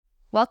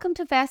Welcome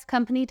to Fast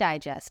Company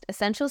Digest,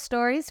 essential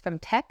stories from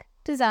tech,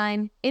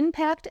 design,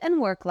 impact, and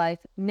work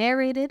life,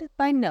 narrated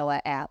by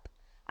Noah App.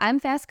 I'm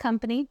Fast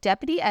Company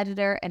Deputy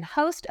Editor and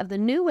host of the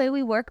New Way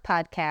We Work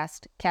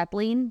podcast,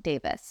 Kathleen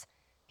Davis.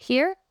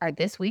 Here are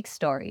this week's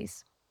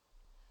stories.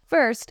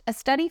 First, a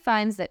study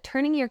finds that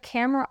turning your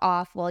camera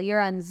off while you're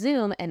on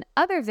Zoom and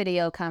other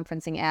video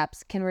conferencing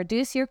apps can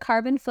reduce your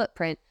carbon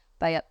footprint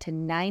by up to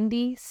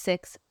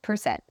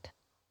 96%.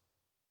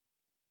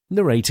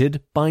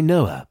 Narrated by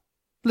Noah.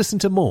 Listen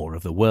to more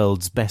of the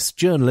world's best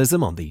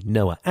journalism on the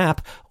Noah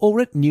app or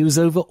at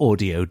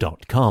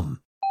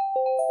newsoveraudio.com.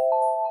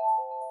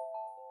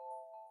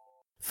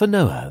 For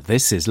Noah,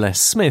 this is Les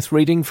Smith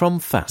reading from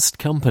Fast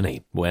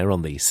Company, where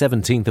on the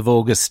 17th of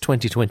August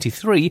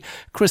 2023,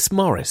 Chris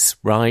Morris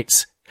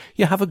writes,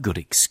 "You have a good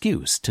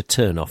excuse to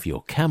turn off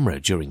your camera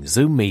during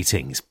Zoom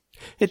meetings.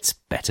 It's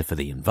better for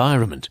the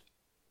environment."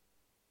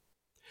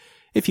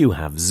 If you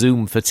have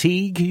Zoom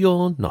fatigue,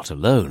 you're not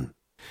alone.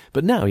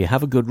 But now you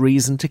have a good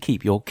reason to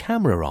keep your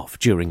camera off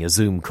during a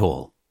Zoom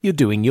call. You're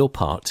doing your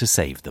part to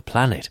save the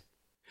planet.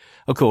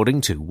 According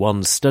to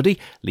one study,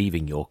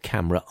 leaving your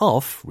camera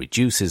off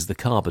reduces the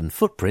carbon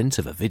footprint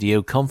of a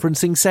video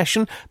conferencing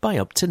session by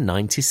up to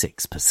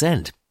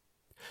 96%.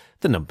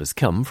 The numbers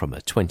come from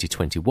a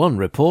 2021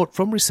 report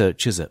from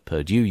researchers at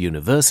Purdue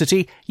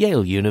University,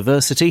 Yale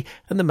University,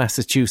 and the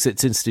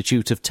Massachusetts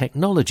Institute of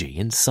Technology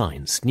in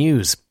Science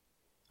News.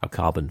 A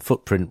carbon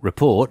footprint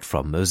report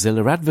from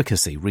Mozilla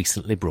Advocacy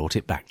recently brought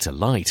it back to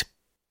light.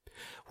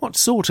 What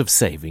sort of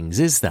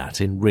savings is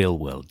that in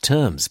real-world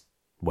terms?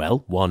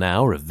 Well, 1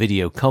 hour of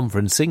video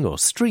conferencing or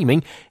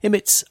streaming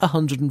emits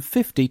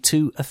 150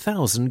 to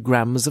 1,000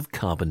 grams of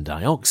carbon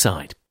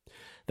dioxide.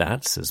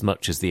 That's as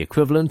much as the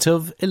equivalent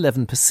of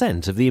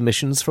 11% of the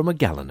emissions from a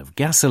gallon of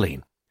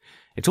gasoline.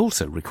 It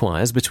also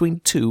requires between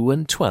 2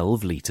 and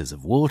 12 litres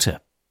of water.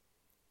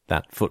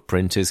 That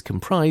footprint is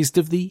comprised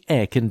of the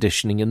air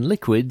conditioning and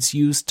liquids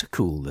used to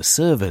cool the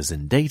servers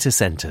in data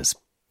centers.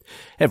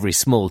 Every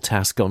small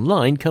task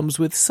online comes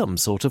with some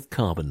sort of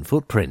carbon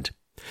footprint,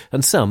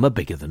 and some are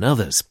bigger than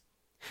others.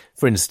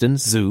 For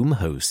instance, Zoom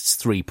hosts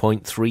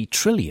 3.3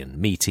 trillion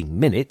meeting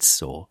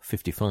minutes, or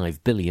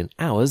 55 billion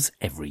hours,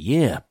 every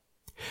year.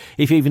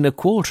 If even a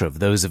quarter of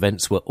those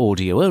events were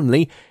audio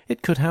only,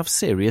 it could have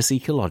serious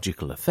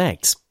ecological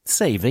effects,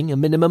 saving a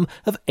minimum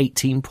of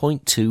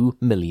 18.2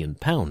 million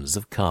pounds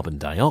of carbon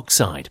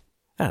dioxide,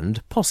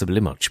 and possibly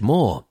much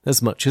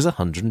as much as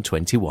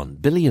 121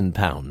 billion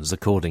pounds,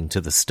 according to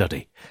the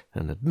study,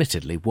 an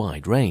admittedly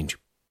wide range.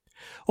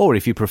 Or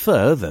if you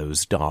prefer,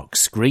 those dark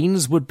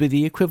screens would be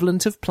the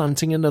equivalent of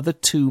planting another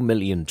 2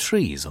 million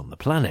trees on the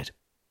planet.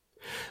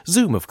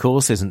 Zoom, of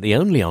course, isn't the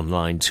only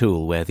online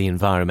tool where the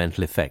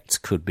environmental effects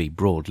could be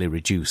broadly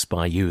reduced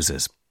by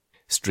users.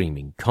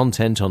 Streaming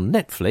content on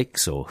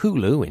Netflix or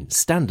Hulu in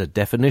standard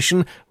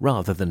definition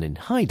rather than in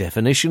high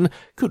definition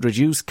could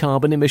reduce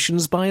carbon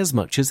emissions by as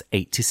much as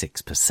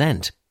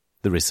 86%,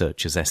 the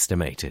researchers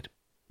estimated.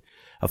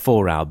 A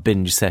 4-hour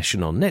binge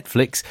session on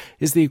Netflix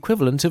is the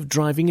equivalent of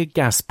driving a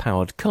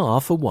gas-powered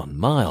car for 1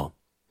 mile.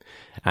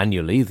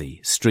 Annually, the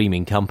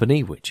streaming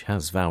company, which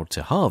has vowed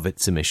to halve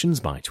its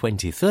emissions by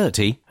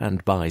 2030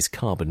 and buys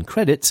carbon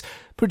credits,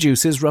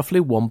 produces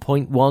roughly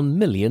 1.1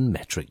 million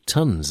metric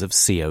tons of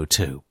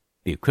CO2,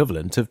 the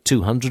equivalent of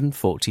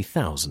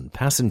 240,000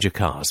 passenger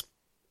cars.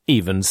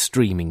 Even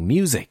streaming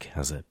music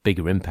has a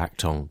bigger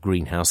impact on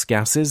greenhouse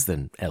gases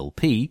than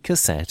LP,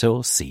 cassette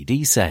or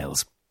CD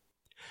sales.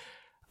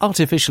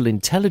 Artificial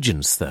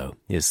intelligence, though,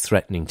 is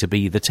threatening to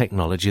be the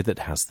technology that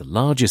has the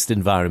largest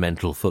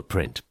environmental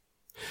footprint.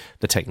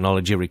 The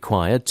technology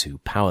required to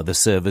power the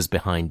servers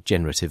behind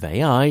generative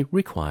AI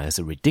requires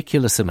a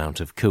ridiculous amount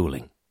of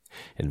cooling.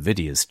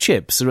 NVIDIA's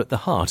chips are at the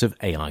heart of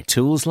AI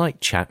tools like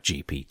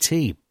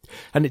ChatGPT,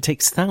 and it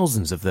takes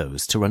thousands of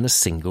those to run a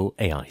single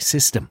AI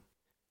system.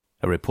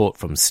 A report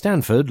from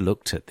Stanford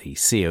looked at the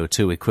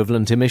CO2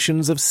 equivalent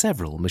emissions of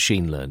several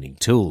machine learning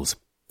tools.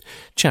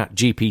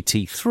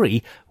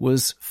 ChatGPT-3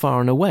 was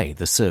far and away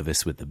the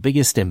service with the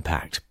biggest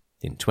impact.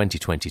 In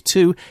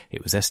 2022,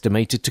 it was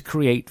estimated to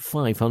create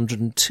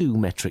 502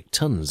 metric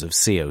tons of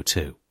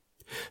CO2.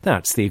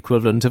 That's the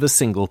equivalent of a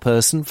single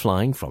person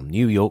flying from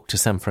New York to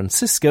San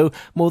Francisco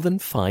more than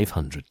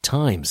 500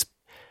 times,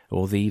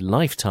 or the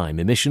lifetime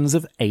emissions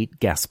of 8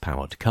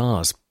 gas-powered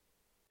cars.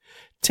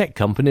 Tech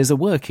companies are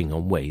working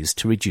on ways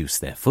to reduce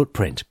their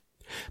footprint,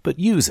 but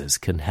users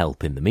can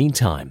help in the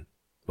meantime.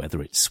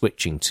 Whether it's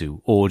switching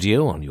to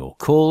audio on your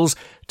calls,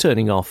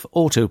 turning off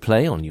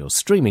autoplay on your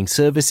streaming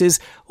services,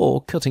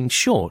 or cutting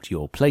short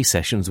your play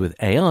sessions with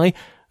AI,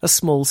 a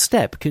small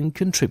step can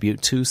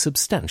contribute to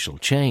substantial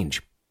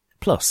change.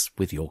 Plus,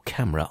 with your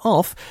camera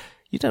off,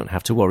 you don't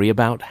have to worry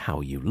about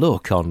how you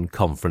look on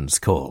conference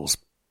calls.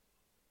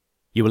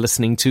 You are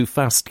listening to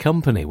Fast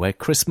Company, where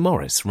Chris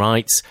Morris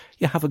writes,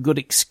 "You have a good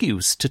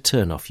excuse to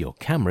turn off your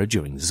camera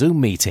during Zoom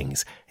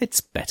meetings.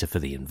 It's better for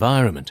the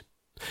environment."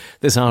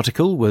 This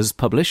article was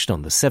published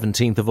on the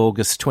 17th of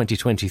August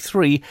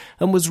 2023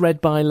 and was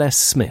read by Les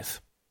Smith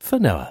for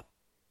Noah.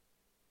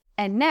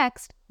 And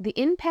next, the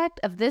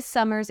impact of this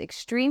summer's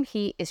extreme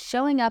heat is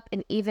showing up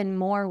in even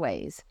more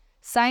ways.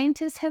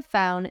 Scientists have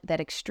found that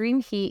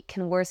extreme heat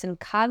can worsen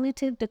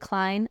cognitive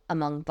decline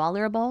among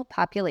vulnerable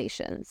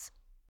populations.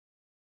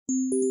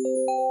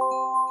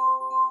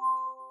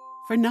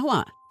 For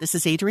NOAA, this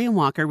is Adrienne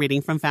Walker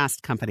reading from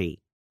Fast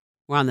Company.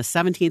 We're on the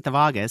 17th of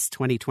August,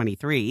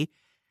 2023.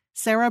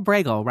 Sarah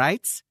Bregel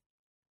writes,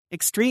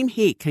 "Extreme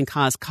heat can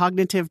cause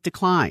cognitive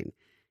decline.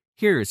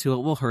 Here's who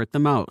it will hurt the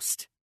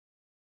most."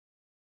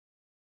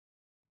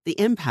 The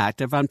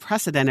impact of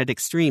unprecedented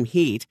extreme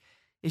heat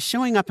is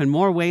showing up in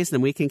more ways than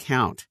we can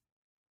count.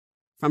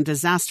 From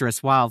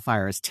disastrous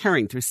wildfires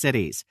tearing through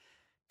cities,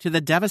 to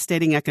the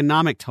devastating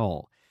economic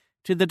toll,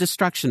 to the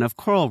destruction of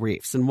coral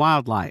reefs and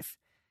wildlife,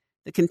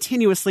 the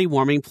continuously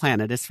warming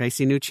planet is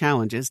facing new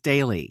challenges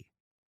daily.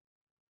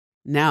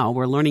 Now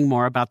we're learning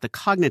more about the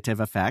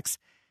cognitive effects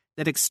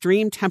that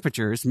extreme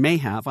temperatures may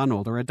have on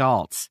older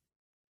adults.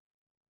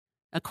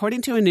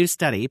 According to a new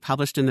study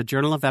published in the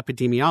Journal of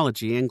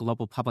Epidemiology and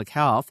Global Public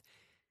Health,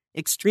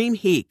 extreme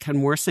heat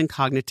can worsen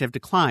cognitive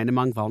decline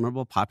among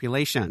vulnerable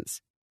populations.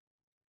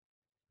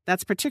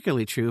 That's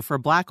particularly true for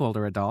Black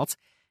older adults,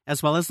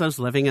 as well as those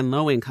living in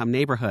low-income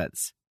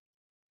neighborhoods.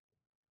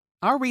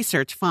 Our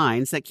research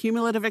finds that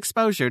cumulative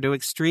exposure to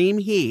extreme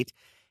heat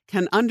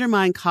can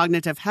undermine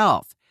cognitive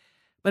health,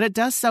 but it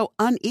does so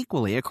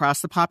unequally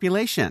across the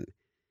population,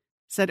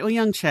 said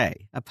Ouyang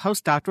Che, a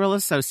postdoctoral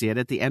associate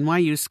at the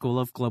NYU School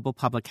of Global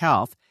Public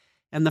Health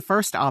and the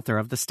first author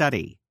of the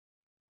study.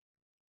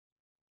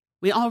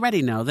 We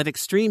already know that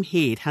extreme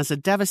heat has a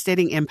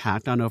devastating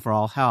impact on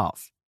overall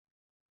health.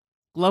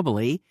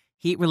 Globally,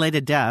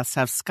 heat-related deaths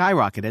have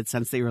skyrocketed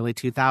since the early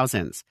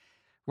 2000s,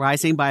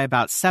 rising by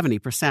about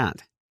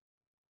 70%.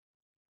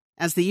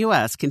 As the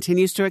U.S.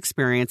 continues to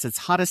experience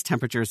its hottest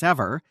temperatures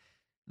ever,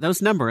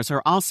 those numbers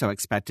are also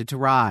expected to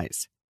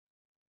rise.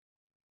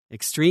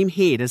 Extreme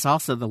heat is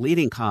also the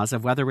leading cause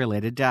of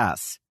weather-related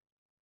deaths.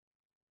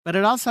 But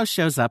it also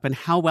shows up in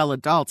how well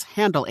adults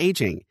handle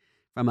aging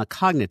from a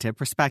cognitive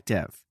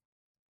perspective.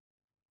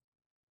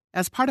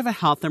 As part of a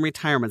health and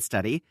retirement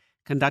study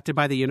conducted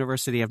by the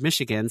University of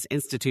Michigan's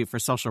Institute for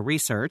Social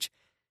Research,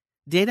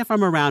 data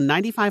from around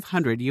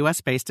 9,500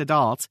 U.S.-based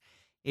adults,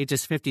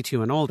 ages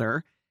 52 and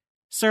older,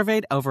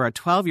 surveyed over a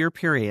 12-year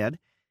period,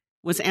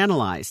 was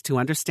analyzed to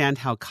understand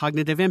how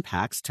cognitive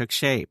impacts took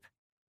shape.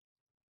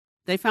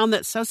 They found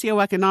that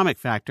socioeconomic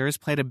factors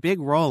played a big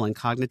role in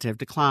cognitive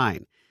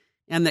decline,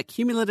 and that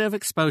cumulative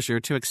exposure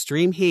to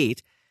extreme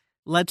heat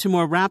led to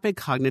more rapid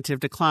cognitive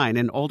decline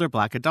in older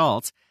Black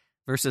adults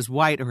versus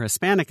white or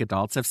Hispanic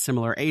adults of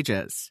similar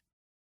ages.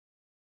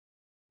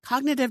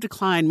 Cognitive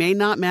decline may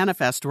not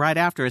manifest right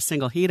after a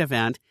single heat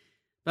event,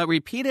 but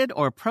repeated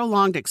or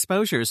prolonged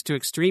exposures to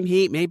extreme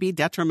heat may be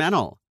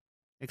detrimental,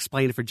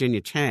 explained Virginia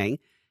Chang,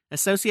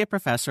 Associate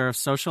Professor of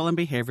Social and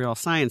Behavioral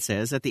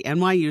Sciences at the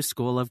NYU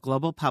School of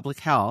Global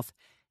Public Health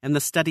and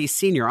the study's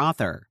senior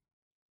author.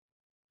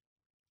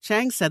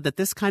 Chang said that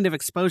this kind of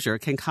exposure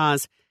can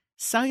cause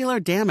cellular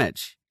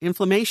damage,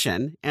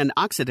 inflammation, and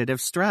oxidative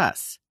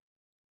stress.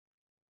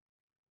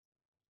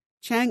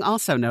 Chang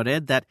also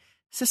noted that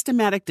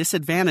systematic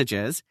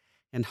disadvantages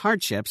and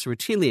hardships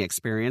routinely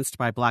experienced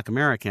by Black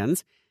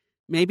Americans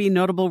may be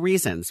notable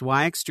reasons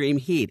why extreme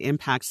heat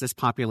impacts this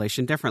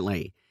population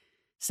differently,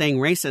 saying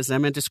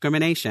racism and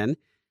discrimination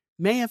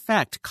may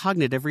affect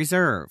cognitive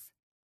reserve.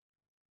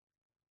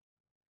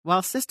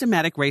 While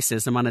systematic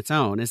racism on its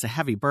own is a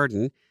heavy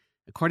burden,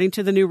 according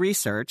to the new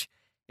research,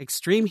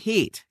 extreme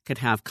heat could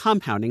have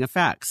compounding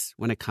effects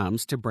when it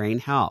comes to brain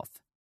health.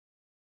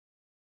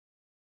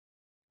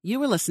 You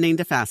are listening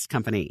to Fast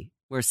Company,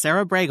 where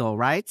Sarah Bregel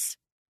writes,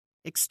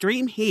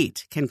 "Extreme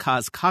heat can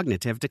cause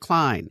cognitive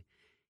decline.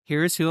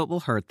 Here's who it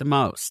will hurt the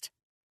most."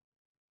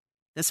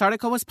 This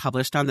article was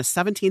published on the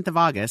 17th of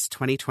August,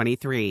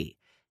 2023,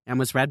 and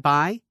was read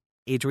by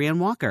Adrienne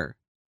Walker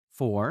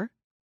for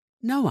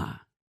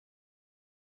NOAA.